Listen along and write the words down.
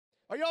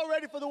Are y'all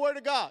ready for the Word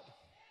of God?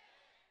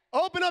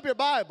 Open up your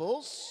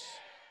Bibles.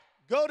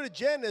 Go to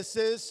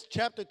Genesis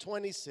chapter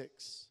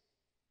 26.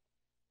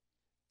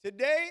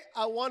 Today,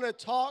 I want to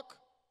talk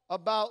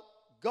about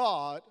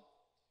God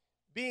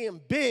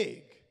being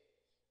big,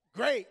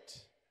 great,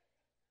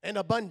 and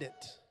abundant.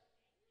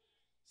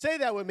 Say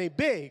that with me.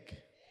 Big,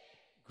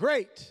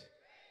 great,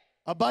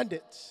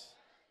 abundant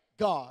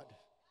God.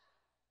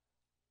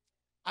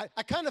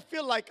 I kind of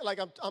feel like I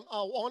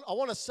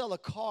want to sell a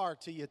car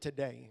to you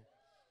today.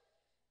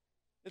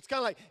 It's kind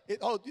of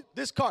like,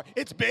 this car,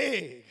 it's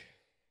big.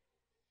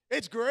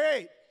 It's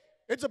great.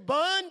 It's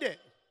abundant.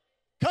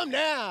 Come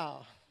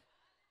now.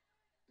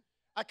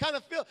 I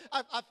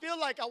feel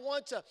like I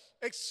want to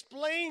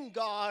explain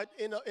God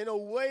in a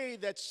way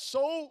that's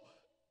so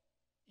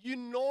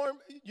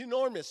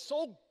enormous,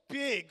 so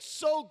big,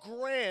 so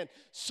grand,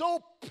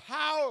 so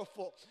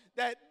powerful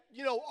that,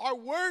 our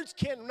words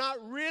cannot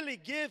really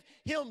give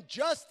him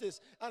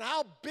justice on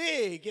how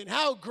big and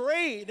how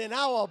great and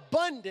how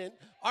abundant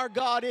our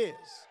God is.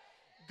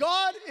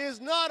 God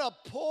is not a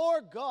poor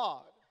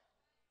God.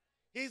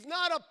 He's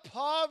not a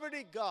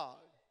poverty God.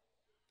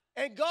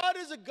 And God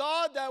is a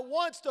God that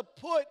wants to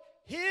put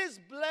his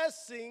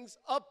blessings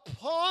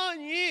upon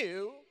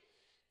you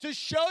to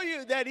show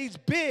you that he's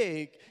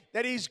big,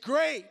 that he's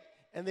great,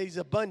 and that he's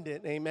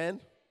abundant. Amen.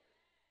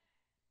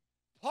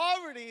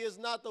 Poverty is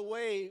not the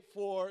way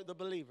for the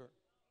believer.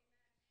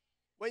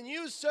 When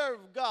you serve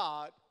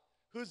God,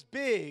 who's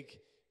big,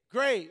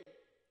 great,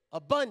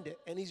 abundant,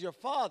 and he's your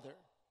Father,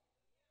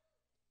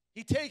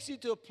 he takes you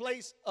to a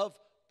place of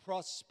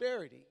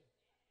prosperity.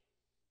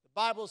 The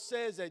Bible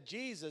says that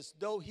Jesus,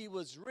 though he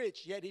was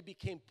rich, yet he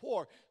became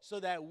poor so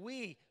that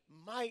we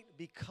might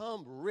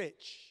become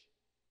rich.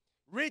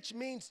 Rich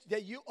means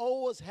that you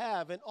always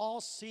have in all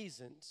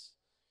seasons.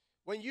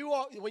 When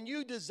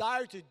you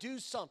desire to do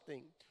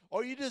something,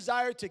 or you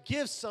desire to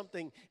give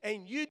something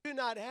and you do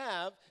not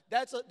have,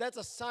 that's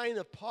a sign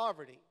of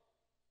poverty.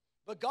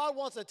 But God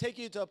wants to take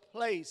you to a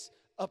place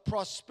of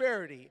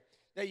prosperity,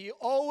 that you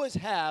always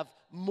have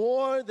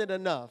more than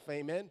enough.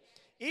 Amen.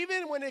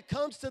 Even when it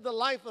comes to the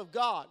life of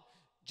God,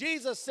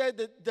 Jesus said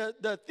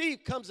that the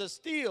thief comes to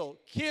steal,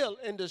 kill,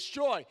 and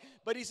destroy.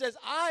 But he says,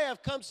 I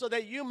have come so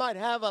that you might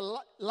have a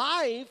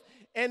life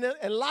and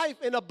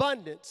life in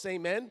abundance.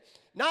 Amen.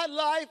 Not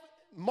life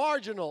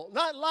marginal,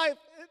 not life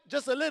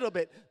just a little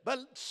bit, but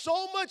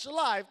so much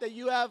life that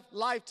you have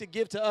life to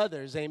give to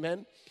others.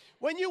 Amen.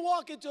 When you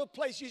walk into a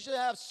place, you should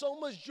have so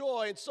much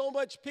joy and so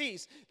much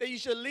peace that you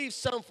should leave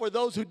some for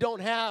those who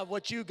don't have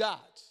what you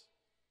got.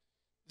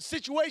 The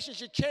situation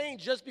should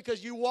change just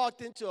because you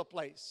walked into a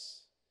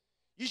place.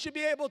 You should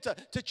be able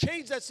to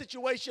change that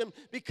situation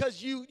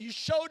because you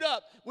showed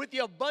up with the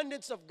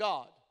abundance of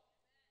God.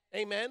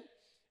 Amen.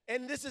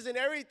 And this is in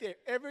every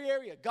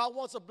area. God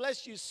wants to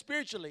bless you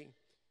spiritually,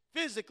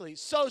 physically,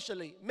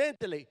 socially,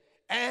 mentally,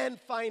 and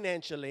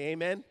financially.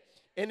 Amen.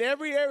 In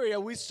every area,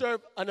 we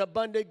serve an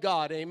abundant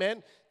God.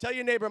 Amen. Tell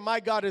your neighbor, my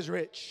God is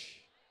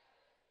rich.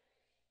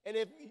 And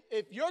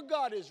if your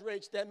God is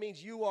rich, that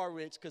means you are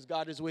rich because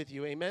God is with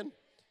you. Amen.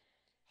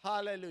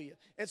 Hallelujah.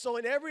 And so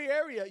in every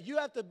area, you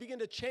have to begin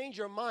to change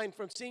your mind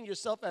from seeing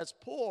yourself as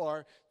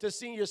poor to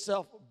seeing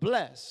yourself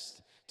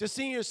blessed, to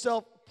seeing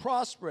yourself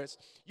prosperous.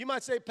 You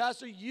might say,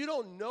 Pastor, you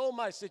don't know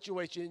my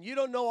situation. You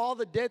don't know all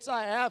the debts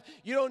I have.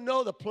 You don't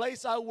know the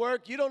place I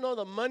work. You don't know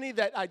the money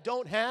that I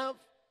don't have.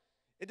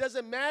 It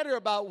doesn't matter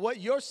about what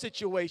your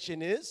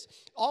situation is.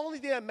 Only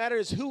thing that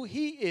matters is who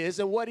he is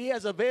and what he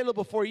has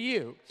available for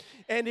you.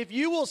 And if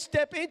you will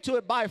step into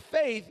it by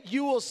faith,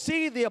 you will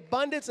see the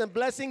abundance and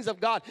blessings of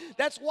God.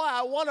 That's why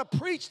I want to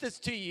preach this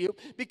to you,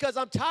 because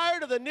I'm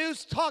tired of the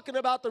news talking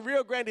about the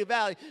Rio Grande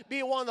Valley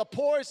being one of the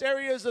poorest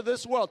areas of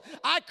this world.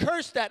 I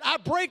curse that. I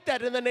break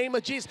that in the name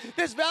of Jesus.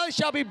 This valley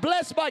shall be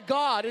blessed by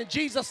God in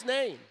Jesus'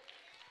 name.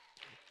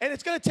 And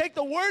it's going to take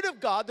the Word of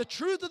God, the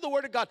truth of the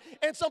Word of God,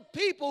 and some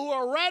people who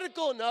are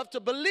radical enough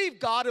to believe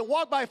God and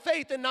walk by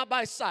faith and not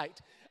by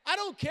sight. I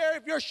don't care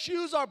if your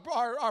shoes are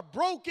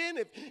broken,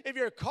 if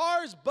your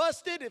car is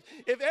busted,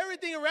 if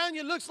everything around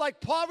you looks like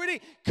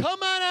poverty.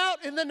 Come on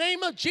out in the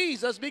name of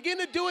Jesus. Begin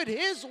to do it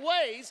his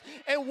ways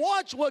and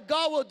watch what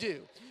God will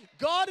do.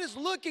 God is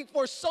looking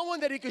for someone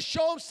that he could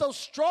show himself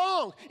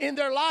strong in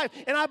their life.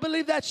 And I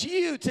believe that's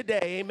you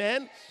today.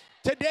 Amen.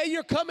 Today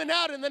you're coming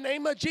out in the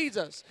name of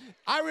Jesus.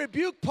 I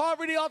rebuke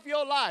poverty off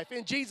your life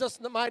in Jesus'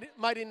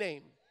 mighty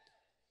name.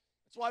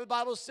 That's why the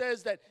Bible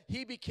says that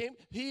he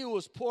who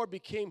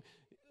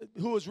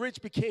was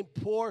rich became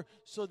poor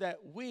so that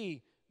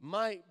we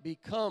might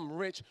become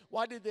rich.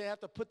 Why did they have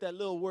to put that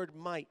little word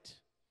might?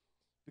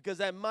 Because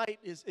that might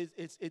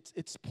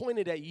it's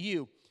pointed at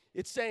you.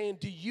 It's saying,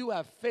 do you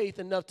have faith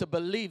enough to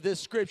believe this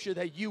scripture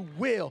that you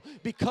will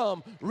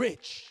become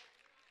rich?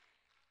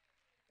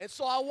 And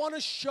so I want to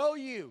show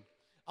you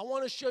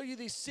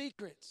these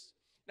secrets.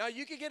 Now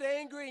you could get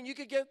angry and you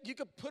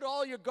could put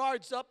all your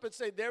guards up and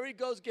say, there he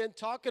goes again,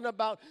 talking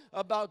about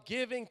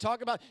giving,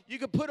 you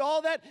could put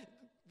all that,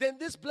 then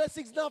this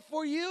blessing's not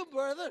for you,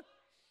 brother.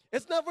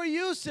 It's not for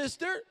you,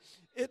 sister.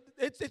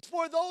 It's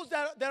for those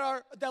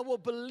that will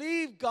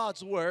believe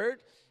God's word,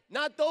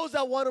 not those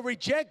that want to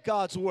reject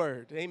God's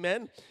word.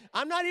 Amen.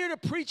 I'm not here to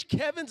preach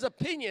Kevin's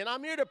opinion.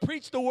 I'm here to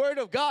preach the word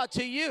of God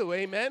to you.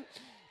 Amen.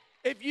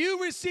 If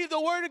you receive the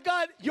word of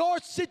God, your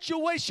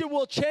situation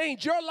will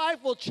change. Your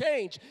life will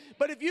change.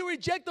 But if you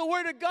reject the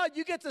word of God,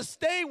 you get to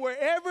stay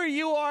wherever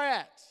you are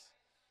at.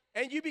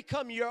 And you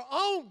become your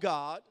own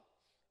God.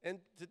 And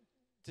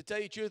to tell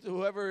you the truth,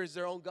 whoever is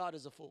their own God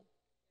is a fool.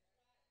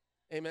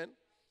 Amen.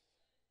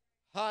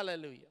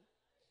 Hallelujah.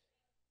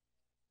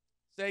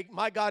 Say,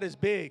 my God is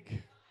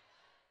big.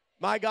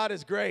 My God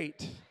is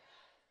great.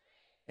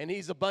 And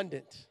he's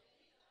abundant.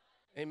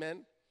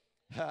 Amen.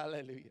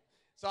 Hallelujah.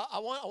 So I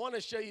want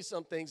to show you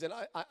some things, and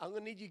I'm going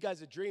to need you guys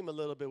to dream a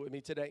little bit with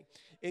me today.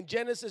 In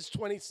Genesis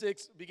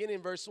 26, beginning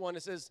in verse 1,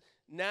 it says,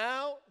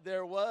 now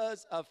there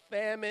was a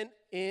famine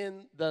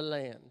in the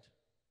land.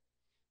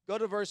 Go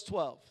to verse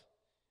 12.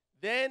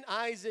 Then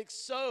Isaac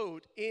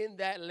sowed in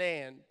that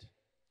land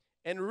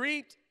and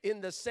reaped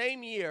in the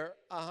same year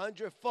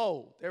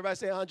 100-fold. Everybody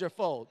say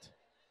 100-fold.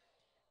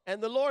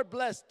 And the Lord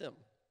blessed him.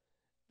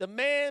 The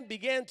man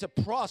began to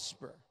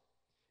prosper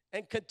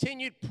and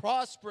continued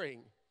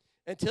prospering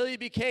until he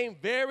became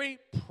very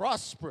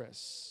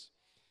prosperous.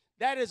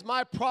 That is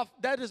my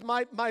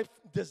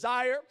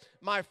desire,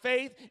 my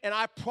faith, and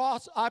I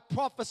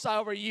prophesy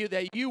over you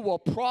that you will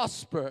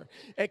prosper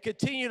and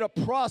continue to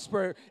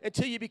prosper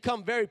until you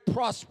become very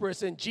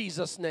prosperous in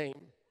Jesus' name.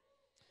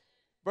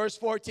 Verse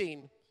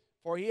 14,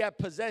 for he had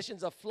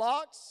possessions of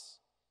flocks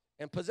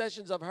and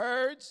possessions of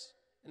herds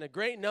and a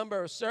great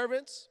number of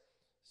servants,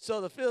 so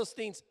the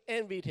Philistines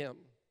envied him.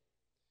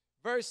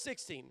 Verse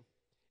 16,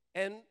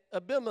 and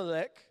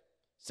Abimelech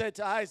said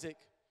to Isaac,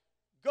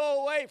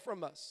 go away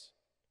from us,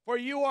 for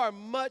you are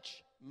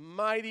much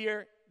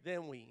mightier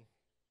than we.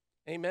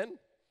 Amen.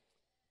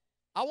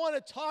 I want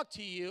to talk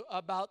to you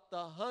about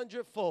the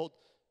 100-fold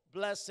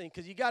blessing,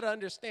 because you got to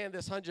understand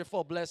this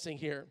 100-fold blessing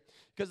here.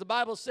 Because the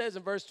Bible says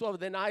in verse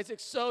 12, then Isaac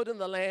sowed in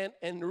the land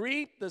and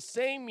reaped the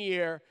same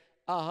year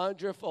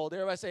 100-fold.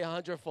 Everybody say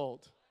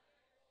 100-fold.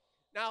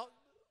 Now,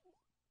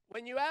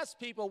 when you ask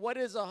people what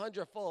is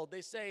 100-fold,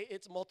 they say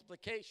it's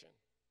multiplication.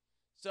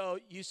 So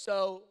you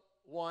sow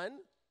 1,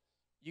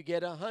 you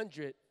get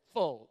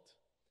 100-fold.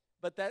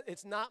 But that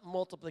it's not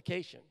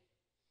multiplication.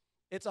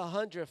 It's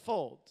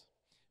 100-fold,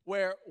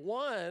 where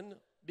 1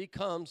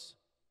 becomes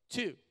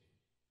 2.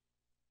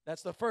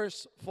 That's the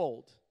first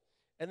fold.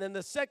 And then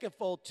the second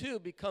fold, 2,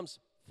 becomes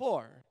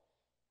 4.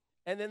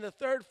 And then the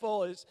third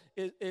fold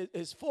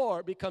is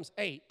 4 becomes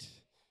 8.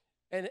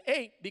 And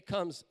 8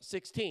 becomes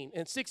 16.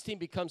 And 16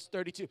 becomes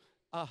 32.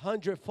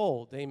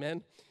 100-fold,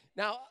 amen.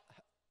 Now,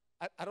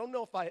 I don't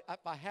know if I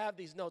have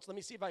these notes. Let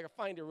me see if I can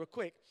find it real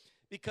quick.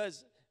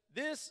 Because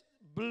this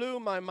blew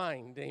my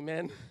mind,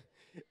 amen.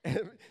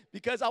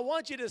 Because I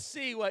want you to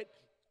see what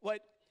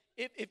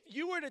if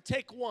you were to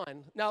take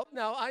 1. Now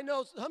I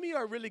know some of you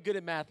are really good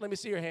at math. Let me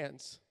see your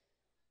hands.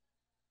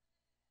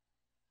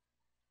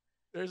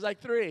 There's like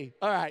 3.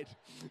 All right.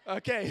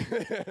 Okay.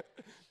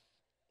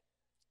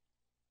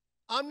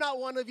 I'm not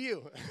one of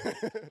you.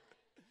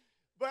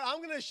 But I'm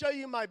going to show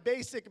you my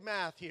basic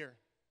math here,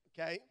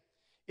 okay?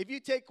 If you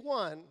take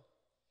 1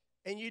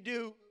 and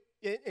you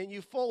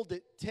fold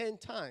it 10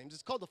 times,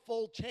 it's called a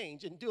fold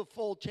change, and do a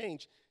fold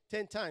change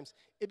 10 times,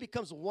 it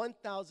becomes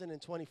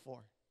 1,024.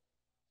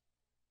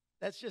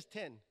 That's just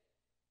 10.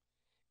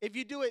 If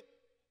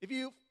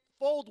you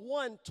fold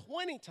 1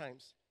 20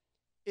 times,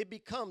 it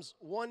becomes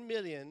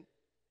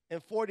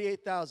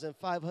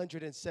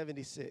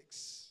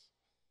 1,048,576.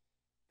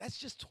 That's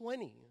just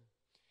 20.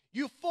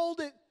 You fold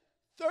it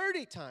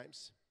 30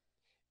 times,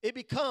 it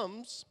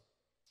becomes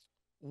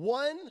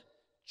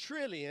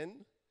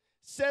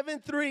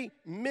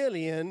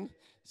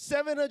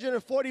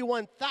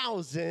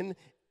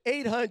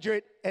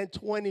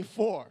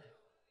 1,073,741,824.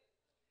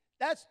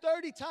 That's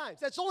 30 times.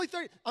 That's only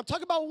 30. I'm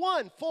talking about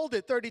 1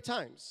 folded 30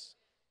 times.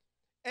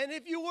 And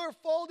if you were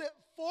folded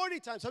 40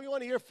 times, how many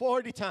want to hear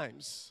 40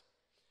 times?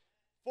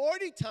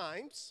 40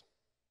 times,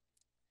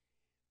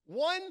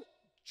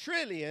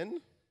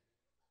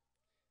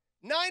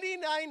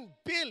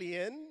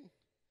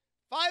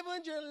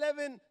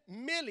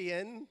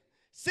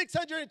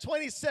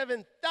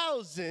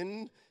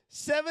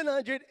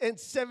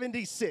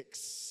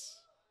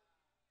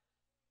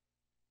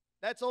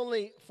 That's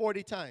only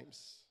 40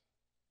 times.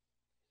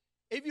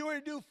 If you were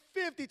to do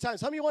 50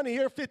 times, how many want to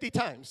hear 50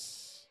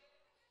 times?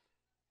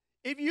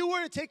 If you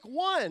were to take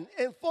 1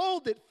 and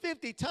fold it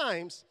 50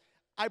 times,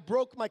 I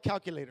broke my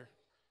calculator.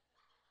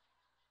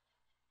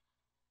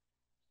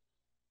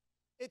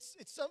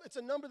 It's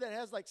a number that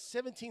has like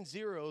 17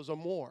 zeros or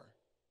more.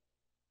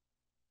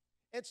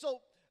 And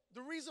so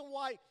the reason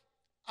why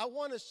I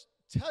want to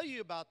tell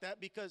you about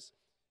that, because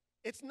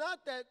it's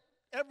not that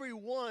every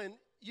one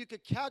you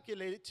could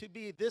calculate it to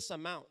be this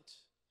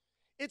amount.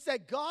 It's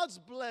that God's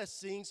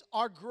blessings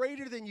are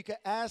greater than you could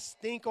ask,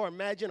 think, or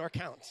imagine, or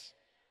count.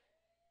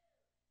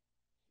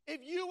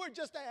 If you were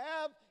just to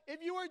have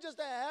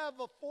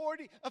a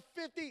 40, a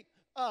 50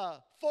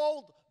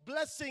 fold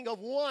blessing of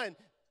one,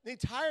 the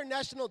entire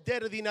national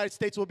debt of the United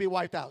States will be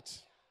wiped out.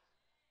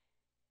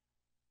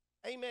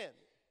 Amen.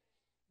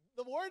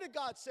 The Word of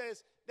God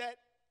says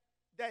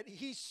that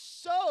he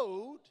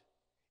sowed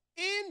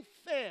in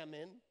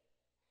famine,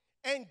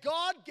 and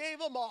God gave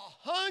him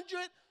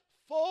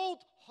 100-fold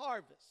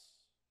harvest.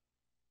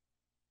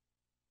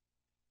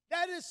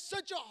 That is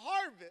such a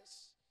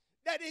harvest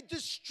that it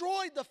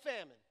destroyed the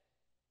famine.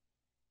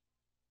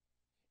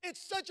 It's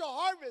such a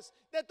harvest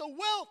that the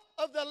wealth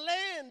of the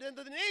land and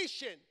the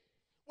nation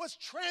was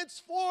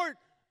transferred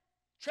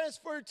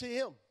to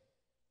him.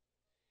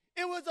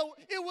 It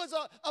was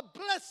a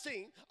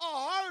blessing, a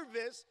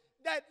harvest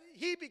that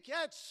he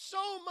began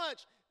so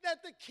much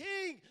that the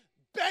king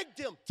begged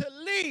him to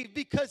leave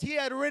because he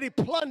had already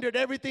plundered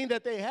everything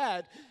that they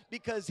had,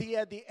 because he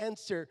had the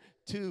answer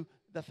to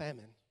the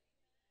famine,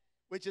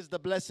 which is the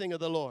blessing of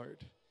the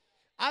Lord.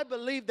 I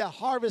believe that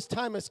harvest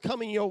time is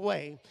coming your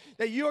way,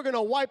 that you're going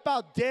to wipe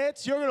out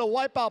debts, you're going to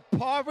wipe out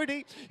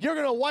poverty, you're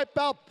going to wipe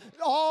out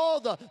all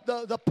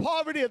the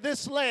poverty of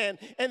this land,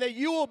 and that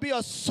you will be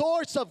a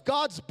source of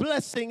God's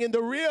blessing in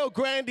the Rio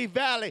Grande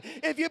Valley.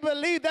 If you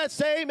believe that,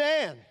 say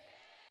amen.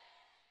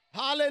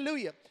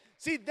 Hallelujah.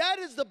 See, that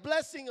is the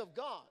blessing of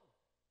God.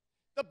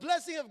 The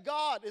blessing of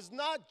God is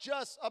not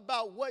just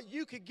about what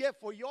you could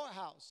get for your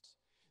house.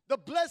 The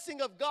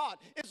blessing of God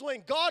is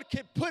when God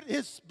can put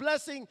his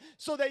blessing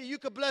so that you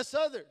could bless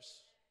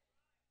others.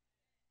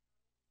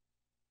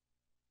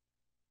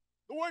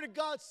 The Word of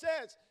God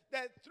says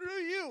that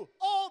through you,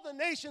 all the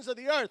nations of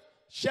the earth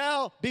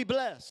shall be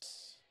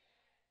blessed.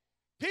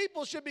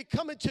 People should be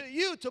coming to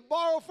you to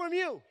borrow from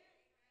you.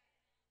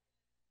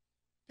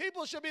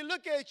 People should be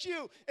looking at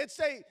you and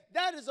say,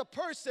 that is a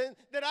person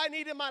that I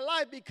need in my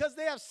life because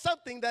they have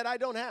something that I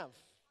don't have.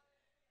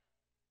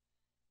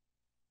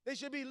 They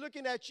should be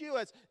looking at you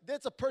as,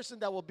 that's a person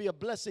that will be a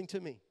blessing to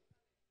me.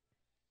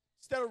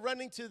 Instead of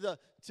running to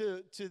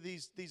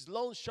these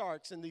loan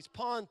sharks and these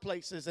pawn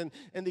places and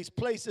these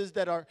places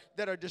that are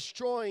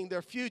destroying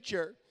their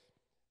future,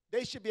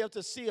 they should be able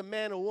to see a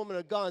man or woman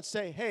of God and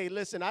say, hey,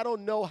 listen, I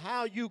don't know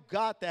how you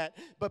got that,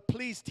 but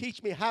please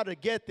teach me how to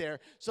get there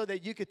so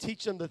that you could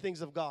teach them the things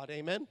of God.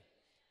 Amen?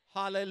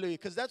 Hallelujah.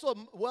 Because that's what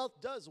wealth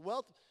does.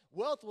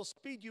 Wealth will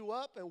speed you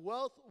up, and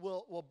wealth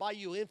will buy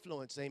you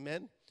influence.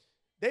 Amen?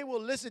 They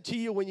will listen to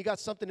you when you got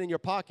something in your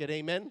pocket.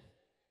 Amen?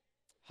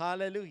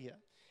 Hallelujah.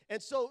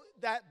 And so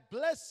that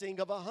blessing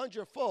of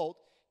 100-fold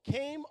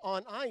came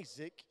on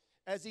Isaac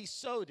as he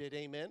sowed it.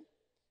 Amen?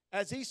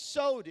 As he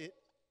sowed it,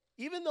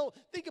 even though,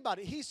 think about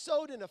it, he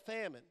sowed in a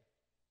famine.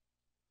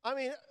 I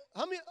mean,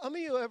 how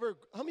many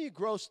of you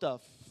grow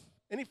stuff?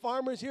 Any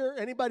farmers here?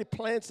 Anybody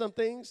plant some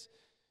things?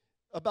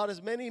 About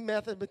as many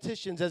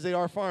mathematicians as they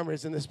are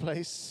farmers in this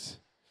place.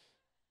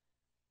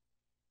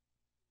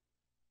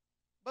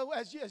 But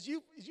as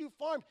you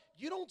farm,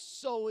 you don't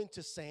sow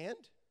into sand.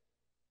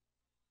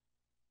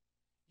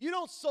 You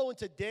don't sow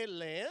into dead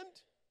land.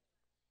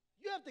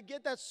 You have to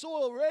get that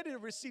soil ready to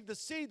receive the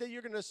seed that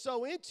you're going to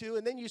sow into,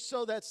 and then you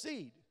sow that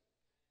seed.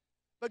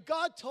 But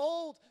God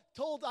told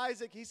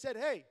Isaac, he said,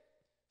 hey,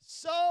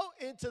 sow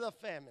into the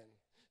famine.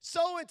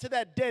 Sow into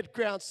that dead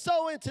ground.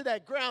 Sow into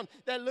that ground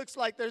that looks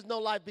like there's no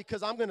life,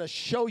 because I'm going to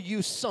show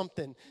you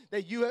something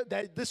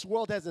that this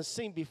world hasn't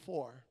seen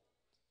before.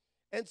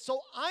 And so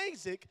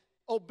Isaac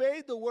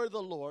obeyed the word of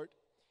the Lord.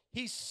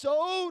 He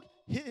sowed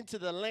into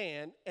the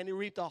land, and he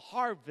reaped a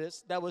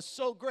harvest that was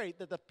so great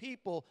that the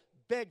people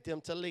begged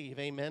him to leave.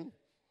 Amen.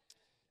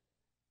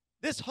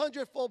 This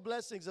 100-fold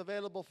blessing is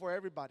available for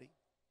everybody.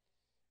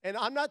 And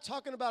I'm not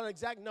talking about an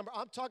exact number.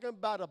 I'm talking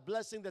about a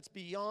blessing that's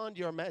beyond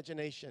your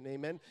imagination.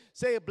 Amen.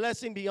 Say, a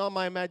blessing beyond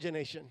my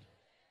imagination.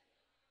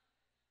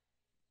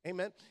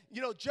 Amen.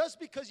 You know, just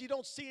because you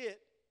don't see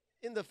it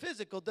in the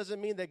physical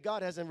doesn't mean that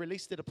God hasn't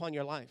released it upon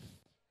your life.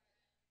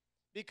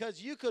 Because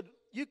you could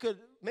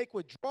make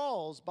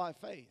withdrawals by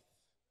faith.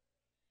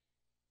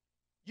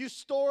 You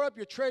store up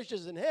your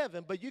treasures in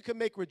heaven, but you can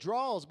make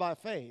withdrawals by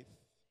faith.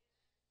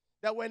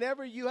 That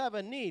whenever you have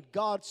a need,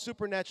 God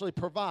supernaturally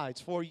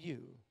provides for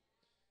you.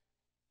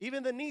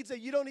 Even the needs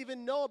that you don't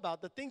even know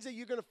about, the things that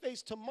you're going to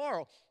face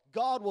tomorrow,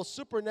 God will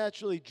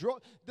supernaturally draw.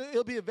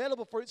 It'll be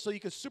available for it so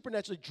you can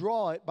supernaturally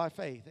draw it by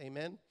faith.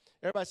 Amen?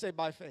 Everybody say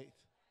by faith.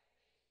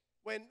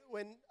 When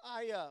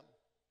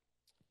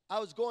I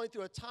was going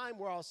through a time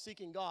where I was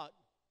seeking God,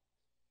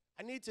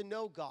 I need to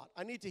know God.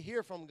 I need to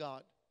hear from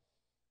God.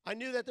 I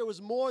knew that there was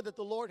more that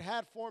the Lord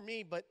had for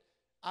me, but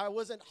I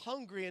wasn't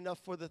hungry enough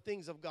for the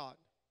things of God.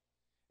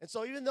 And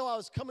so even though I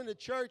was coming to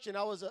church and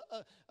I was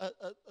a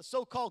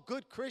so-called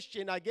good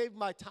Christian, I gave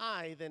my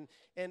tithe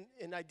and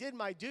I did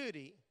my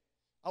duty,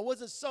 I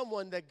wasn't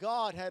someone that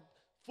God had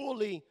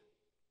fully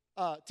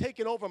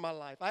taken over my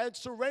life. I had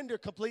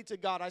surrendered complete to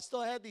God. I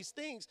still had these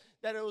things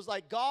that it was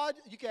like, God,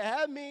 you can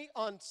have me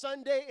on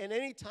Sunday and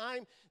any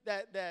time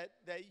that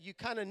you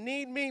kind of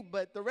need me,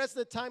 but the rest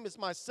of the time it's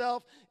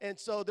myself. And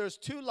so there's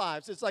two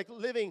lives. It's like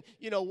living,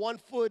 one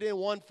foot in,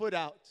 one foot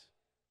out.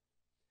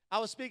 I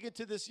was speaking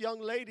to this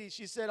young lady.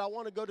 She said, I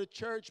want to go to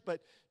church,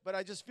 but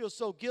I just feel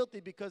so guilty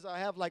because I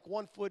have like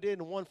 1 foot in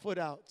and 1 foot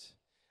out.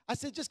 I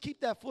said, just keep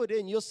that foot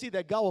in. You'll see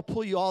that God will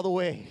pull you all the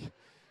way.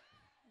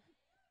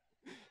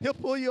 He'll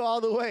pull you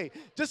all the way.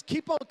 Just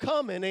keep on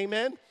coming,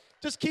 amen.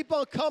 Just keep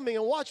on coming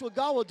and watch what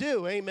God will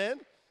do, amen.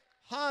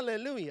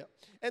 Hallelujah.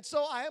 And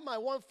so I had my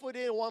 1 foot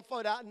in, 1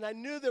 foot out, and I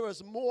knew there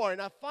was more.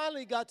 And I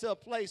finally got to a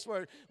place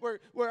where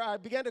I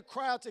began to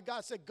cry out to God.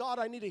 I said, God,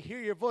 I need to hear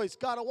your voice.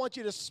 God, I want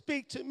you to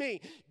speak to me.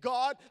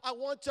 God, I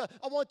want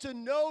to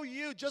know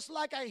you just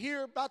like I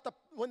hear about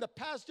when the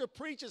pastor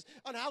preaches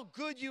on how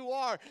good you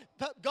are.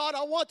 God,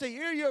 I want to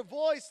hear your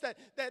voice that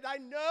I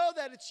know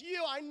that it's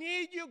you. I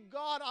need you,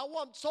 God.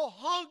 I'm so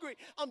hungry.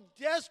 I'm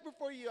desperate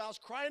for you. I was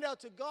crying out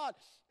to God.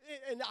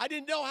 And I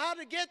didn't know how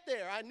to get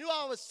there. I knew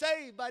I was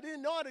saved, but I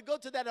didn't know how to go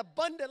to that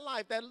abundant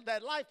life,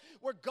 that life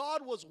where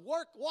God was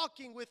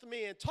walking with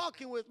me and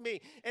talking with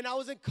me, and I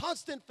was in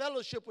constant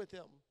fellowship with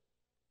him,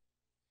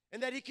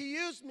 and that he could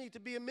use me to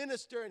be a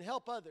minister and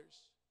help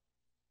others.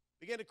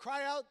 Began to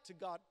cry out to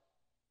God.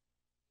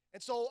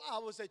 And so I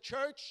was at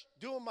church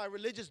doing my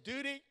religious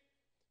duty,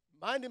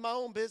 minding my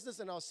own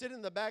business, and I was sitting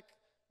in the back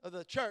of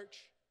the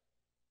church,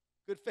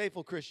 good,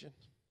 faithful Christian.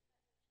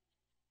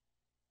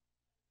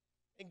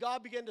 And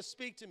God began to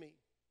speak to me.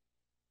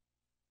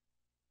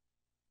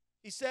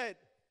 He said,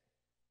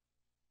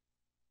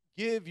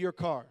 give your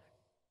car.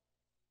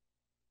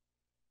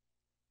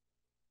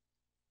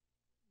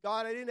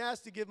 God, I didn't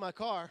ask to give my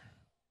car.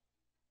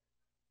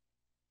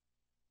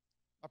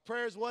 My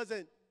prayers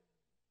wasn't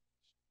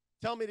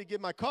tell me to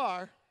give my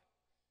car.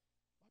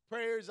 My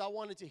prayers, I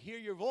wanted to hear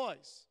your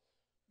voice.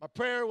 My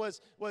prayer was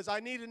I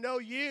need to know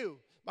you.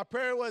 My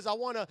prayer was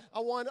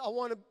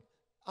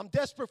I'm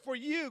desperate for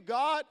you,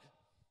 God.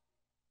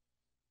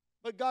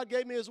 But God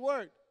gave me his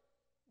word.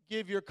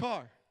 Give your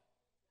car.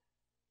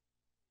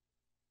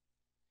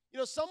 You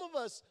know, some of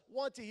us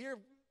want to hear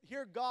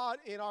God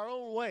in our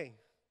own way.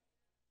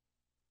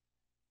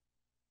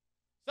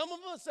 Some of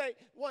us say,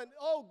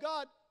 oh,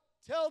 God,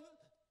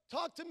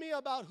 talk to me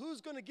about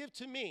who's going to give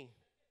to me.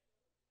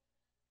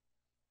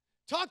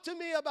 Talk to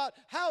me about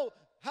how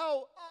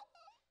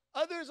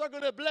others are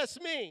going to bless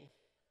me.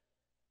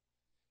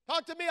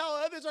 Talk to me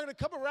how others are going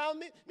to come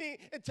around me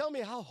and tell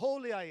me how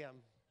holy I am.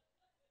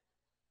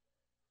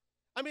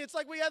 I mean, it's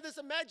like we have this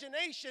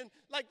imagination,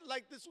 like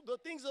the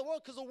things of the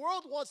world, because the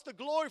world wants the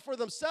glory for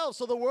themselves.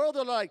 So the world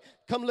are like,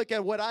 come look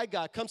at what I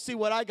got. Come see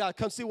what I got.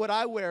 Come see what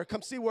I wear.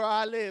 Come see where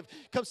I live.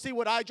 Come see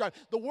what I drive.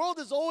 The world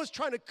is always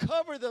trying to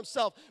cover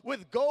themselves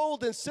with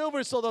gold and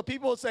silver so that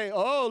people will say,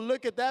 oh,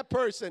 look at that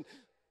person.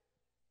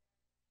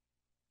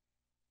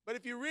 But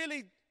if you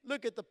really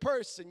look at the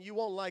person, you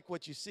won't like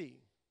what you see.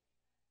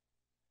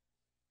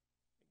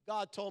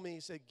 God told me,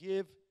 he said,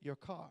 give your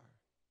car.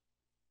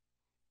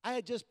 I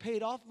had just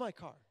paid off my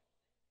car.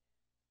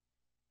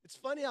 It's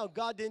funny how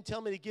God didn't tell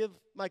me to give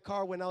my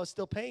car when I was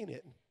still paying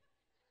it,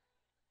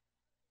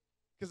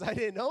 because I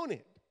didn't own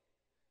it.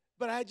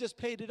 But I had just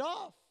paid it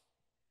off.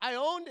 I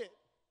owned it.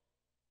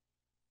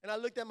 And I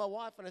looked at my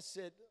wife and I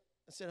said,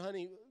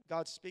 honey,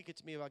 God's speaking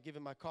to me about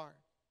giving my car.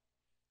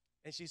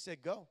 And she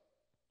said, go.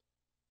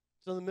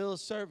 So in the middle of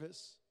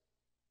service,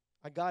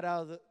 I got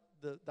out of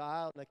the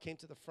aisle and I came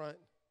to the front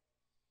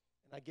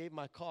and I gave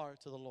my car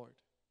to the Lord.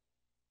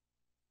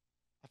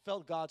 I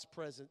felt God's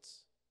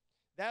presence.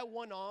 That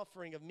one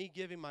offering of me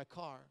giving my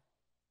car,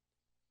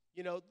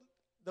 you know,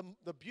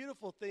 the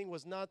beautiful thing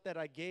was not that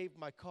I gave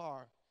my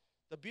car.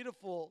 The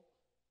beautiful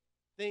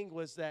thing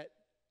was that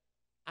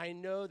I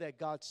know that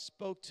God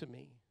spoke to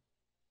me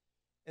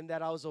and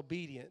that I was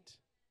obedient.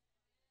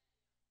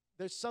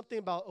 There's something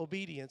about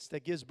obedience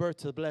that gives birth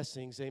to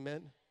blessings,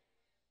 amen?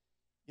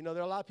 You know,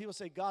 there are a lot of people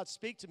say, God,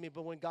 speak to me,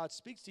 but when God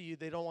speaks to you,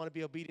 they don't want to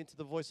be obedient to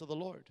the voice of the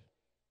Lord.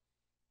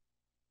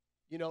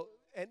 You know,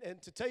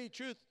 and to tell you the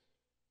truth,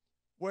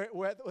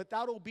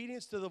 without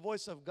obedience to the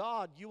voice of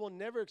God, you will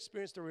never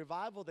experience the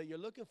revival that you're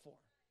looking for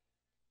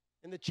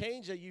and the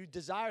change that you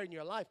desire in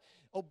your life.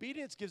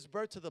 Obedience gives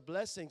birth to the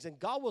blessings, and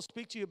God will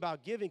speak to you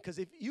about giving, because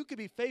if you could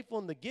be faithful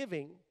in the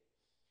giving,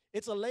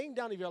 it's a laying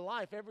down of your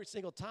life every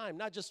single time,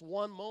 not just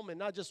one moment,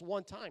 not just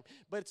one time,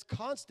 but it's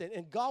constant,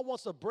 and God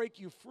wants to break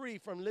you free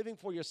from living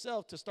for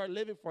yourself to start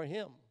living for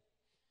him,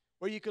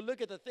 where you can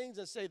look at the things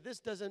and say, this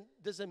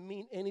doesn't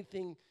mean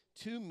anything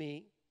to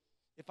me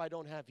if I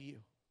don't have you.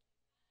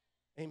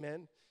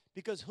 Amen.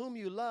 Because whom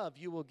you love,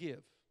 you will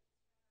give.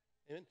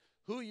 Amen.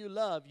 Who you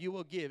love, you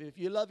will give. If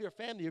you love your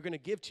family, you're going to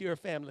give to your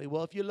family.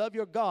 Well, if you love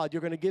your God,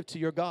 you're going to give to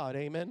your God.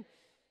 Amen.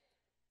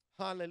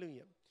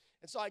 Hallelujah.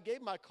 And so I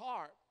gave my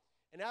car.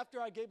 And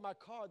after I gave my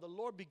car, the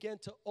Lord began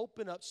to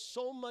open up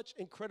so much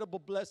incredible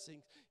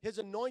blessings. His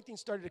anointing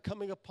started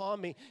coming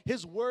upon me.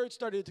 His word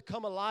started to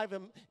come alive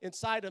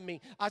inside of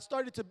me. I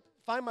started to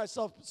find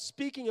myself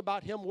speaking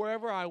about him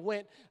wherever I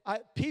went.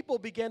 People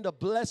began to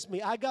bless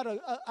me. I got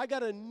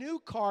a new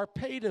car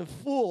paid in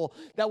full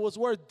that was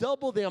worth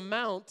double the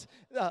amount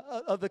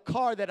of the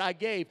car that I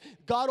gave.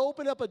 God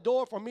opened up a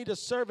door for me to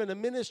serve in a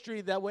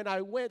ministry that when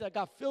I went, I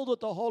got filled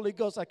with the Holy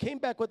Ghost. I came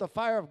back with the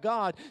fire of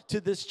God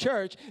to this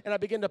church, and I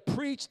began to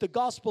preach the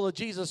gospel of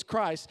Jesus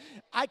Christ.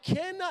 I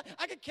can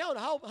count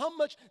how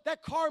much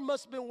that car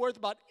must have been worth,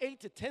 about $8,000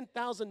 to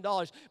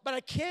 $10,000, but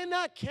I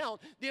cannot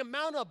count the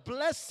amount of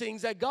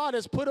blessings that God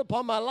has put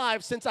upon my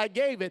life since I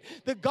gave it.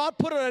 That God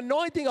put an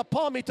anointing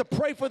upon me to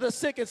pray for the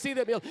sick and see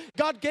them healed.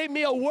 God gave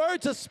me a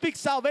word to speak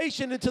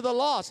salvation into the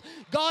lost.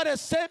 God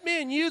has sent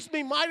me and used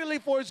me mightily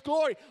for his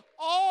glory,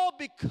 all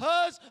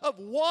because of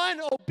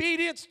one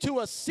obedience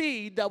to a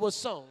seed that was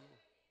sown.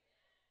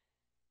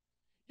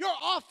 Your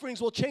offerings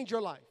will change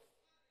your life.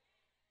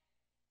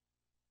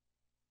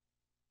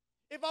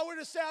 If I were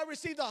to say I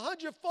received a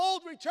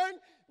 100-fold return,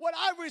 what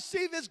I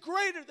receive is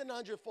greater than a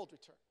 100-fold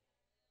return.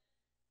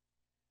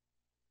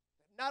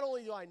 Not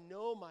only do I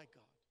know my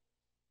God,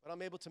 but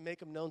I'm able to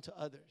make him known to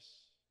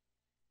others.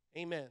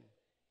 Amen.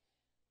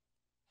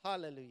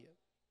 Hallelujah.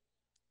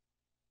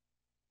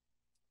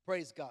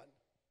 Praise God.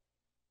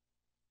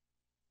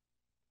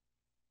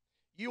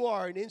 You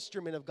are an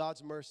instrument of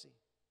God's mercy.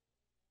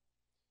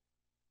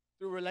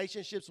 Through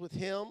relationships with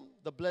him,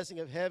 the blessing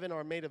of heaven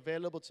are made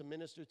available to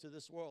minister to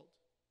this world.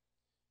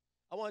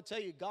 I want to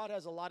tell you, God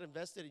has a lot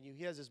invested in you.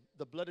 He has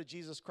the blood of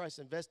Jesus Christ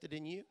invested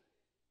in you.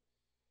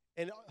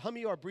 And how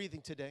many of you are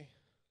breathing today?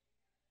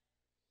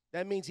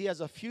 That means he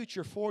has a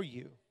future for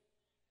you,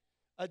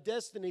 a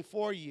destiny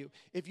for you.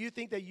 If you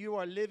think that you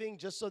are living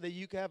just so that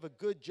you can have a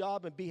good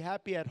job and be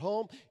happy at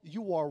home,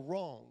 you are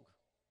wrong.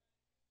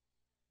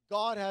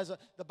 God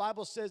the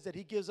Bible says that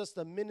he gives us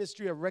the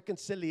ministry of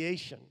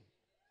reconciliation.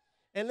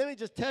 And let me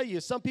just tell you,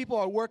 some people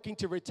are working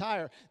to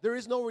retire. There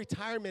is no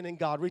retirement in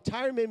God.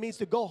 Retirement means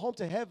to go home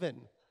to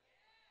heaven.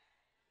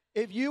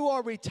 If you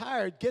are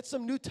retired, get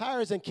some new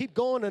tires and keep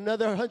going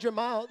another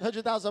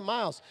 100,000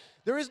 miles.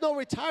 There is no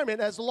retirement.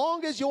 As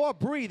long as you are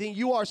breathing,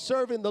 you are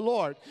serving the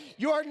Lord.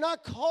 You are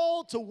not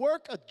called to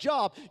work a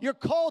job. You're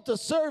called to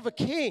serve a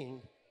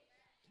king.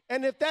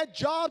 And if that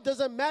job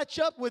doesn't match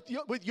up with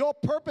your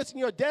purpose and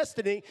your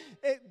destiny,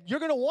 you're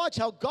going to watch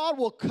how God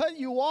will cut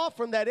you off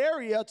from that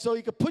area so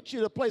he can put you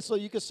in a place so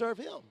you can serve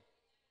him.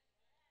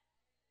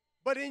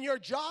 But in your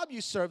job, you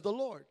serve the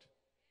Lord.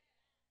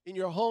 In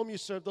your home, you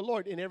serve the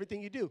Lord. In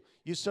everything you do,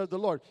 you serve the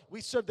Lord.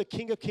 We serve the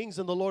King of Kings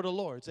and the Lord of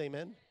Lords.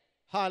 Amen.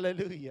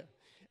 Hallelujah.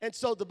 And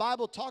so the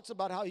Bible talks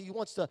about how he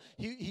uses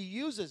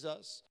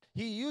us.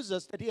 He uses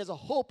us, that he has a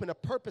hope and a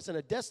purpose and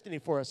a destiny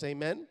for us.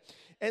 Amen.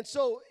 And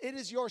so it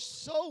is your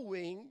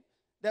sowing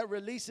that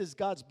releases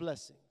God's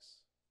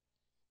blessings.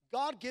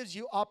 God gives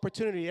you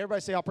opportunity.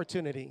 Everybody say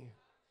opportunity.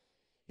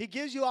 He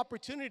gives you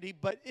opportunity,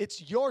 but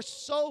it's your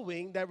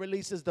sowing that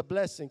releases the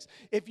blessings.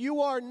 If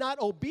you are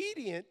not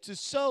obedient to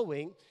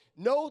sowing,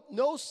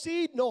 no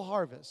seed, no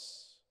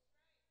harvest.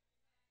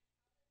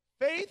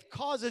 Faith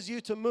causes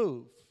you to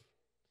move.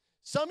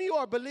 Some of you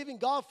are believing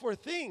God for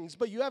things,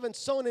 but you haven't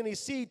sown any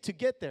seed to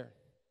get there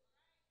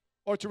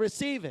or to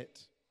receive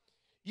it.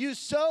 You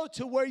sow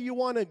to where you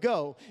want to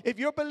go. If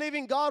you're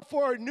believing God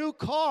for a new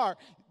car,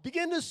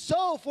 begin to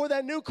sow for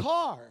that new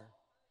car.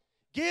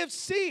 Give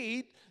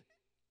seed,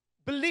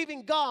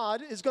 believing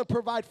God is going to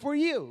provide for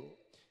you.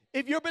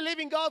 If you're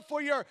believing God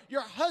for your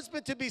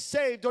husband to be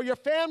saved or your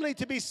family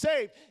to be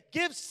saved,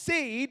 give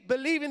seed,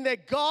 believing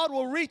that God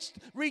will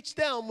reach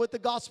down with the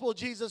gospel of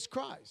Jesus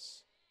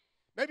Christ.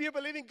 Maybe you're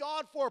believing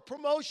God for a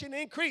promotion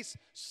increase.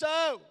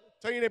 Sow.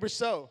 Tell your neighbor,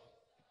 sow.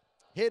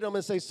 Hit them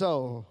and say,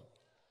 sow.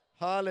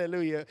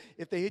 Hallelujah.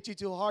 If they hit you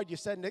too hard, you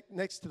sat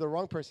next to the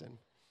wrong person.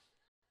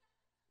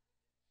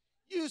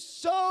 You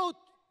sow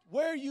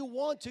where you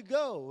want to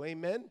go.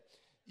 Amen.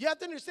 You have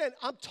to understand,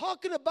 I'm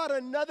talking about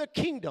another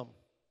kingdom.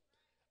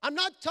 I'm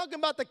not talking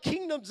about the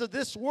kingdoms of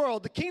this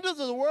world. The kingdoms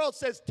of the world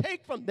says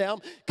take from them,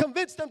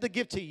 convince them to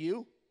give to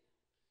you.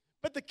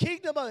 But the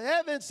kingdom of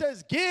heaven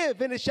says,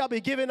 give, and it shall be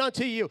given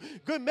unto you.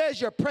 Good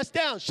measure, pressed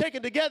down,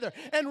 shaken together,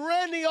 and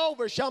running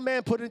over shall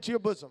man put into your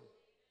bosom.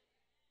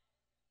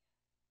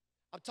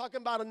 I'm talking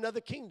about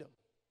another kingdom.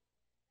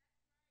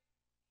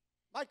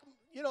 Like,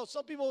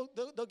 some people,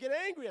 they'll get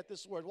angry at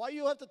this word. Why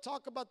you have to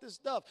talk about this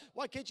stuff?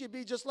 Why can't you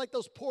be just like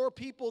those poor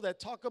people that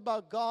talk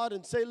about God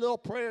and say a little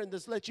prayer and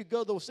just let you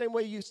go the same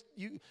way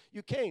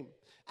you came?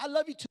 I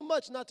love you too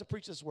much not to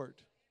preach this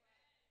word.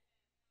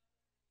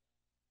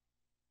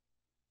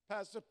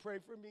 Pastor, pray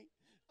for me.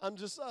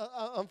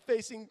 I'm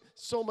facing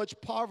so much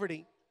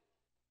poverty.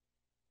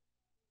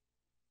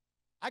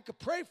 I could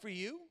pray for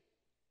you,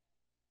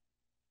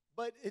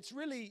 but it's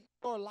really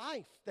your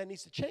life that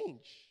needs to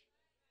change.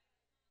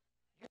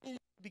 You need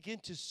to begin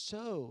to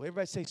sow.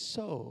 Everybody say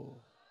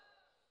sow.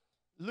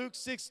 Luke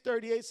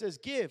 6:38 says,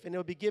 give, and it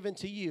will be given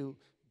to you.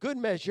 Good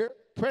measure,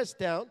 pressed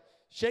down,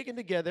 shaken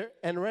together,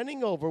 and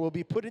running over will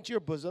be put into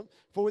your bosom.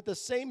 For with the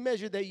same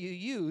measure that you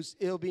use,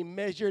 it will be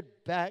measured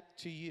back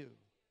to you.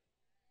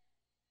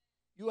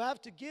 You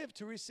have to give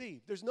to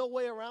receive. There's no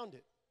way around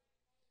it.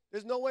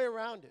 There's no way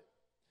around it.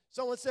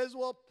 Someone says,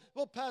 well,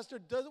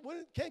 Pastor,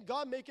 can't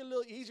God make it a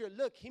little easier?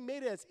 Look, he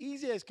made it as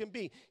easy as can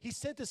be. He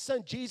sent his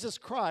son, Jesus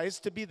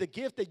Christ, to be the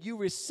gift that you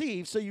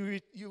receive so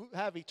you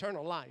have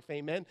eternal life.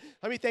 Amen.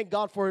 Let me thank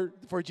God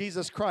for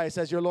Jesus Christ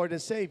as your Lord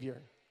and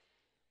Savior.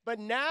 But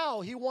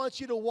now he wants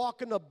you to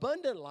walk an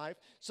abundant life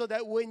so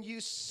that when you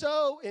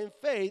sow in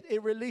faith,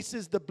 it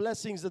releases the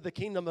blessings of the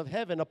kingdom of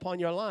heaven upon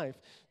your life.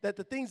 That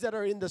the things that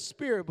are in the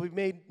spirit will be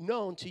made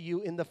known to you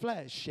in the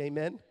flesh.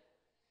 Amen.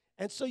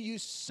 And so you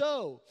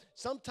sow.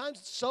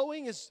 Sometimes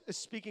sowing is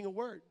speaking a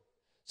word.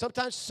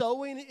 Sometimes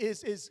sowing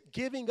is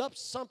giving up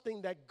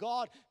something that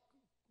God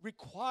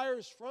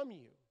requires from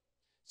you.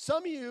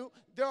 Some of you,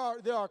 there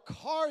are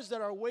cars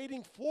that are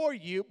waiting for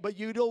you, but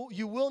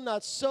you will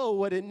not sow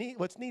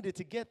what's needed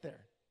to get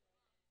there.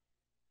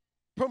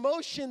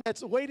 Promotion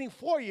that's waiting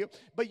for you,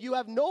 but you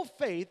have no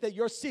faith that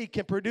your seed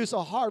can produce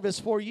a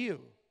harvest for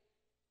you.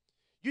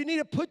 You need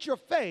to put your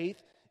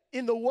faith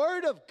in the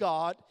Word of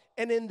God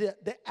and in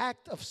the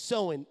act of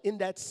sowing, in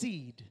that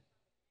seed.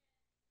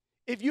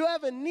 If you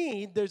have a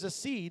need, there's a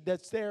seed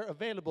that's there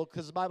available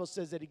because the Bible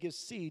says that He gives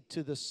seed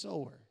to the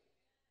sower.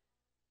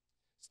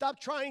 Stop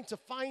trying to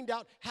find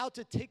out how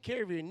to take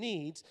care of your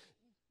needs.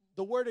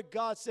 The Word of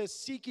God says,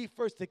 seek ye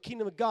first the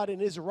kingdom of God and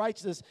His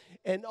righteousness,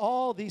 and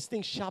all these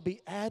things shall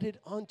be added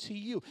unto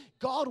you.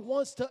 God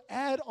wants to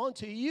add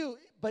unto you,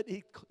 but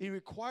He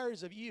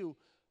requires of you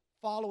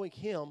following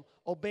Him,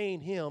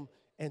 obeying Him,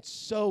 and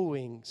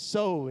sowing.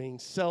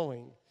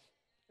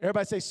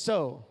 Everybody say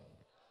sow.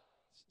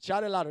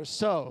 Shout it louder,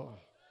 sow.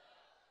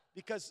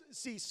 Because,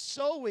 see,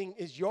 sowing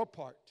is your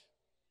part.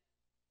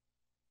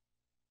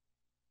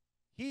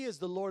 He is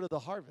the Lord of the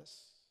harvest.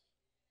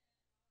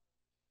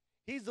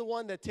 He's the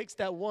one that takes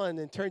that one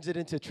and turns it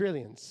into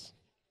trillions.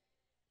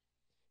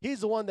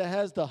 He's the one that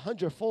has the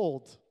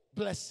 100-fold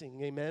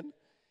blessing, amen?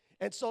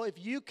 And so if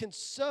you can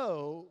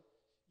sow,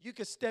 you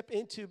can step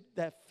into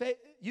that faith.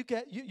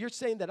 You're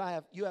saying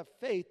that you have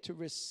faith to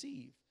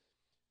receive.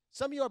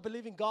 Some of you are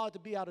believing God to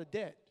be out of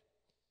debt.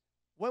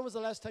 When was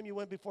the last time you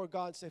went before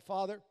God and said,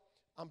 Father,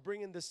 I'm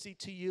bringing this seed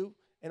to you,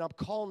 and I'm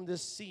calling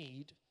this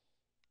seed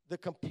the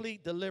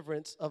complete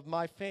deliverance of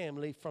my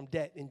family from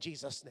debt in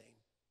Jesus' name.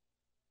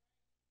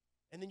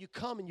 And then you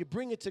come and you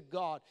bring it to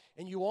God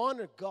and you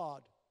honor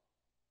God.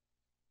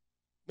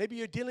 Maybe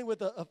you're dealing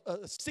with a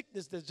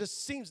sickness that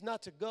just seems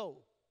not to go.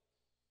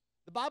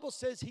 The Bible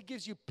says He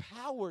gives you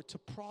power to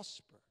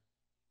prosper.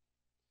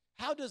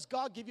 How does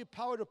God give you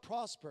power to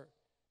prosper?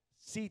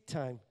 Seed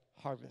time,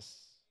 harvest.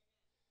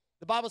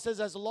 The Bible says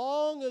as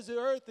long as the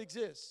earth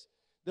exists,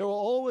 there will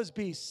always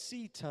be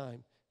seed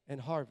time and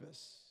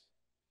harvest.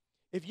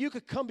 If you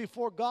could come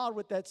before God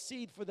with that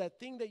seed for that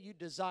thing that you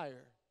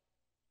desire.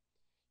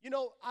 You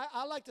know,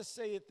 I like to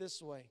say it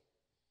this way.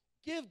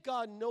 Give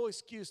God no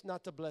excuse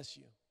not to bless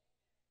you.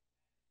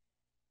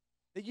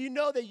 That you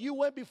know that you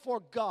went before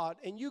God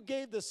and you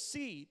gave the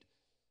seed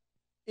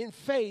in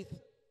faith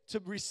to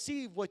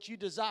receive what you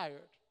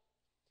desired.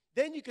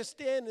 Then you can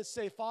stand and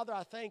say, Father,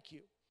 I thank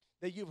you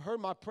that you've heard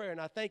my prayer, and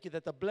I thank you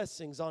that the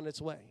blessing's on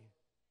its way.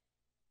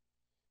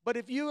 But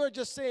if you are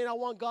just saying, I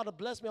want God to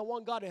bless me, I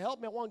want God to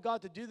help me, I want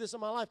God to do this in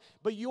my life,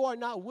 but you are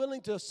not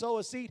willing to sow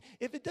a seed,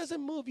 if it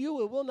doesn't move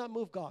you, it will not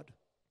move God.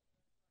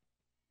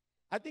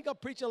 I think I'm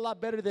preaching a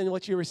lot better than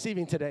what you're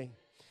receiving today.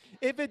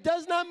 If it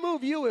does not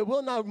move you, it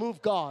will not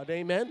move God.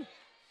 Amen?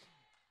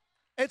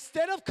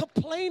 Instead of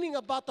complaining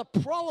about the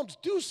problems,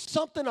 do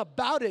something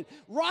about it.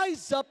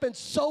 Rise up and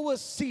sow a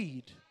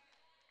seed.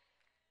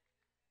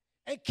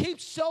 And keep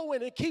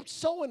sowing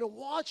and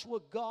watch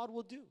what God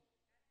will do.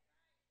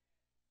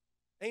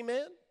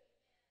 Amen?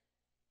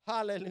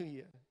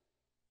 Hallelujah.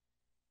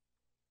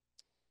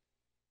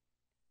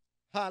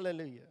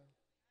 Hallelujah.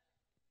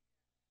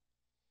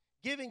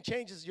 Giving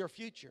changes your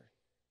future.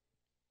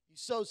 You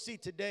sow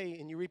seed today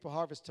and you reap a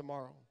harvest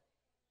tomorrow.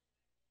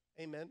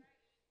 Amen?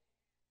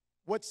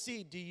 What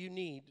seed do you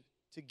need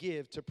to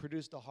give to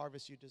produce the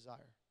harvest you desire?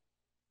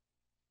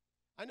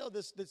 I know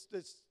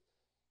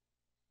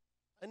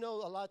I know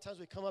a lot of times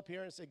we come up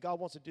here and say, God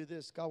wants to do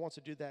this, God wants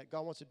to do that,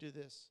 God wants to do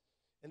this.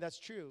 And that's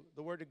true.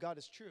 The Word of God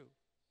is true.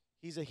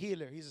 He's a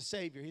healer. He's a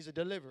Savior. He's a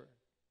deliverer.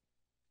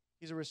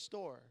 He's a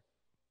restorer.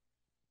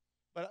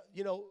 But,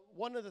 you know,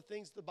 one of the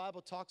things the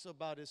Bible talks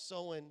about is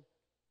sowing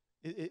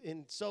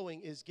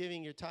is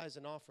giving your tithes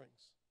and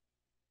offerings.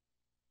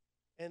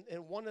 And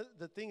one of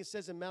the things it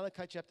says in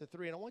Malachi chapter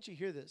 3, and I want you to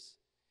hear this.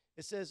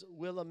 It says,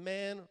 will a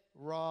man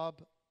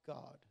rob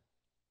God?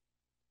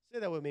 Say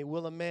that with me.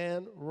 Will a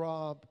man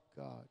rob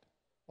God?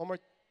 One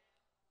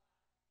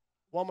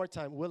more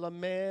time. Will a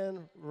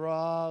man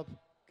rob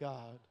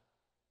God?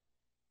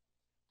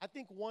 I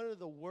think one of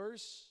the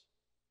worst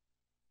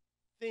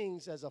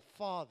things as a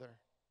father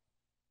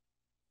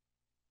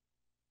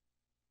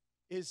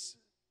is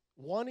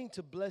wanting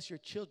to bless your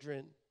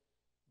children,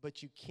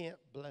 but you can't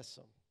bless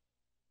them.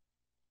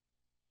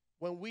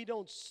 When we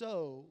don't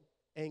sow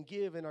and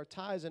give in our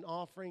tithes and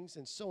offerings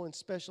and sow in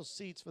special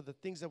seeds for the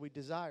things that we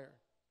desire,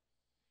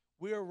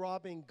 we are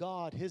robbing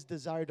God His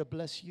desire to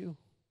bless you.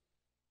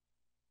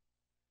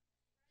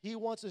 He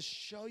wants to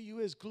show you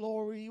his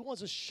glory. He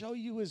wants to show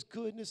you his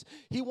goodness.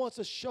 He wants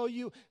to show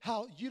you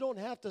how you don't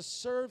have to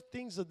serve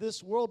things of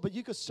this world, but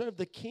you can serve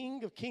the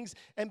King of Kings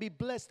and be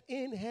blessed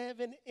in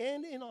heaven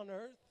and on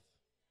earth.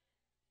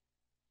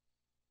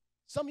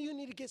 Some of you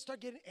need to start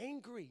getting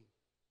angry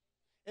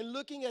and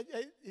looking at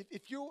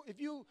if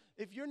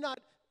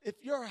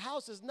your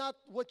house is not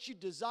what you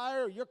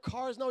desire, or your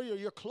car is not, or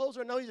your clothes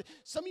are not.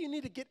 Some of you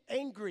need to get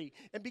angry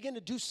and begin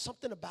to do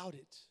something about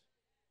it.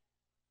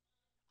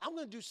 I'm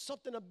going to do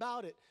something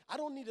about it. I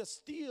don't need to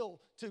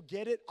steal to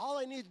get it. All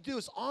I need to do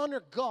is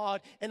honor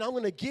God, and I'm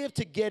going to give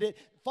to get it.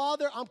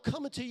 Father, I'm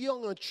coming to you.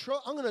 I'm going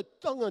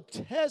to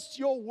test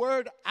your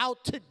word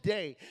out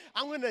today.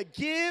 I'm going to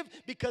give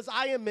because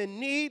I am in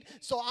need.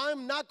 So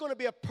I'm not going to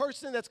be a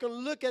person that's going to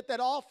look at that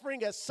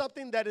offering as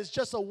something that is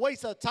just a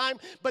waste of time,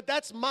 but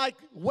that's my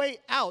way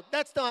out.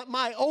 That's not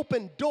my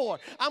open door.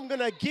 I'm going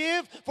to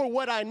give for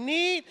what I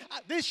need.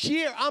 This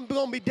year, I'm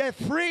going to be debt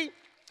free.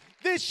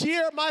 This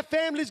year, my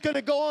family's going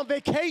to go on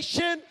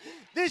vacation.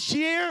 This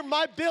year,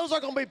 my bills are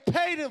going to be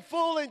paid in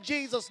full in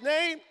Jesus'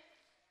 name.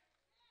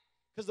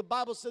 Because the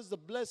Bible says the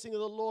blessing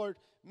of the Lord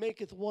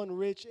maketh one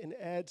rich and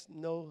adds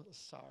no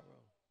sorrow.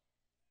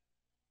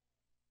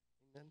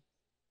 Amen.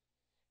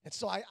 And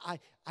so I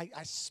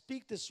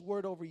speak this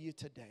word over you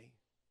today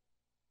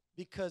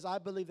because I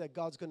believe that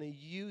God's going to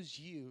use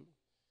you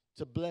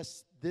to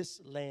bless this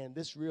land,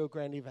 this Rio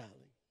Grande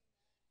Valley.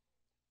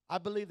 I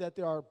believe that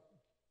there are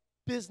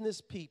business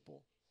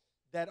people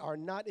that are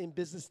not in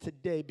business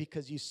today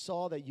because you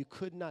saw that you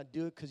could not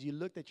do it because you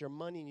looked at your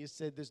money and you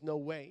said there's no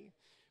way.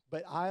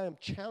 But I am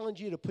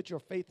challenging you to put your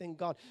faith in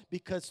God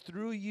because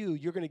through you,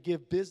 you're going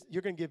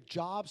to give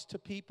jobs to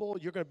people.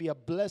 You're going to be a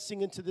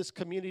blessing into this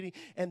community,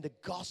 and the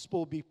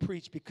gospel will be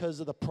preached because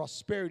of the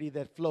prosperity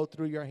that flowed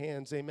through your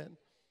hands. Amen.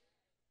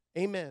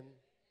 Amen.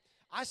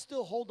 I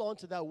still hold on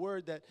to that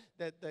word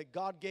that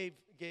God gave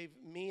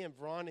me and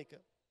Veronica.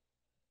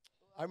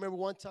 I remember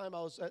one time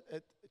I was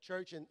at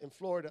church in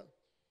Florida,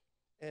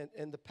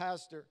 and the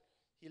pastor,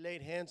 he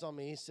laid hands on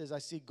me. He says, I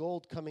see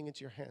gold coming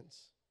into your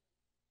hands.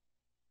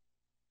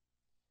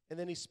 And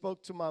then he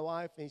spoke to my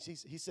wife, and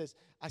he says,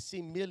 I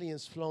see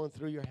millions flowing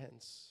through your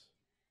hands.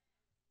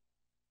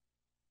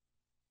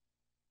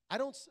 I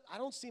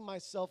don't see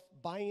myself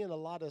buying a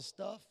lot of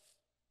stuff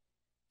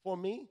for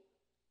me.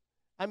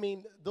 I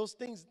mean, those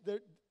things,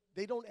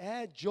 they don't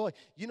add joy.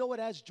 You know what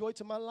adds joy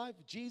to my life?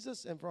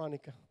 Jesus and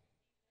Veronica.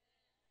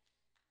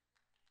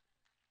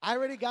 I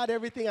already got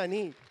everything I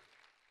need.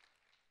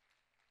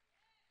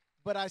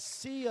 But I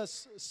see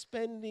us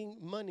spending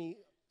money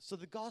so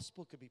the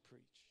gospel could be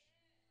preached.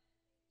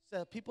 So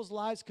that people's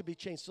lives could be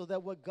changed. So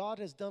that what God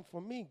has done for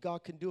me,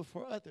 God can do it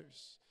for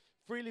others.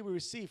 Freely we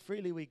receive,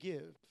 freely we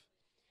give.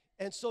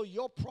 And so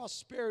your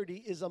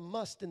prosperity is a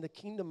must in the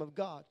kingdom of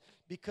God.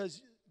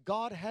 Because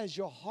God has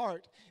your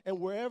heart. And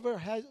whatever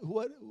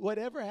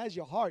has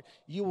your heart,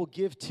 you will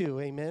give to.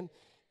 Amen.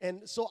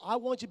 And so I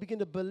want you to begin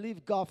to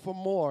believe God for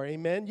more,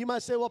 amen. You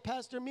might say, well,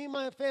 Pastor, me and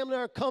my family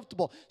are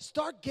comfortable.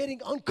 Start getting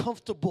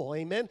uncomfortable,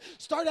 amen.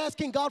 Start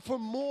asking God for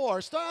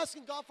more. Start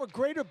asking God for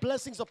greater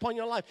blessings upon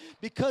your life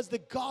because the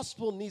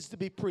gospel needs to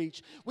be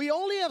preached. We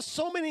only have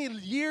so many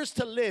years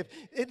to live.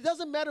 It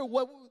doesn't matter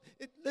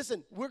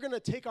listen, we're going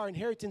to take our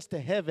inheritance to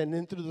heaven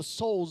and through the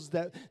souls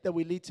that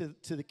we lead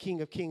to the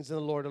King of Kings and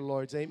the Lord of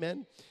Lords,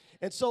 amen.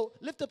 And so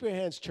lift up your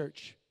hands,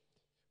 church.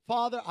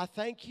 Father, I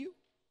thank you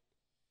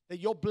that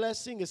your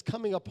blessing is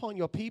coming upon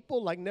your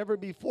people like never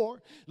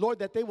before. Lord,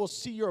 that they will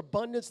see your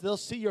abundance, they'll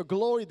see your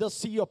glory, they'll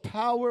see your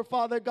power,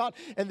 Father God,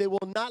 and they will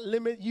not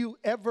limit you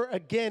ever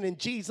again in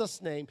Jesus'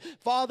 name.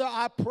 Father,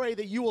 I pray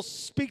that you will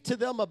speak to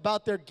them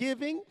about their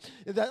giving,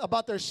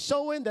 about their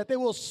sowing, that they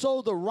will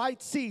sow the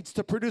right seeds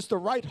to produce the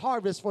right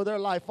harvest for their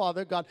life,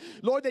 Father God.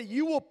 Lord, that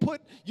you will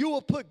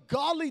put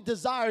godly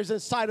desires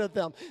inside of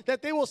them,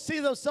 that they will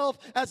see themselves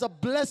as a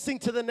blessing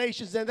to the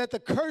nations, and that the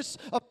curse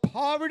of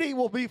poverty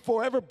will be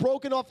forever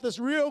broken off this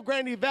Rio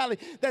Grande Valley,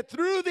 that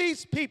through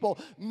these people,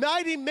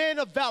 mighty men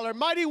of valor,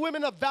 mighty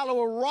women of valor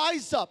will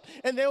rise up,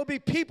 and there will be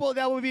people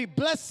that will be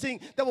blessing,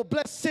 that will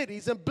bless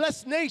cities and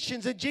bless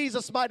nations in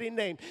Jesus' mighty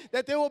name,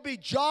 that there will be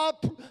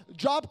job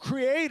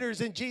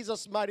creators in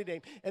Jesus' mighty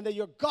name, and that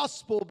your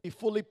gospel will be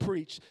fully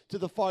preached to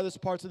the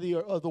farthest parts of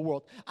the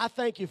world. I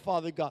thank you,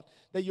 Father God,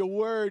 that your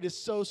word is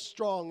so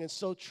strong and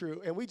so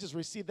true, and we just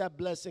receive that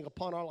blessing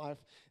upon our life.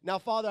 Now,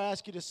 Father, I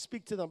ask you to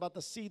speak to them about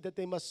the seed that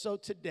they must sow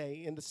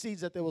today and the seeds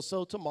that they will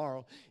sow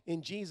tomorrow.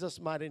 In Jesus'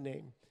 mighty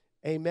name,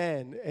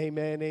 amen,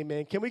 amen,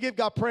 amen. Can we give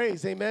God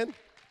praise? Amen.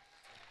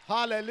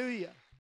 Hallelujah.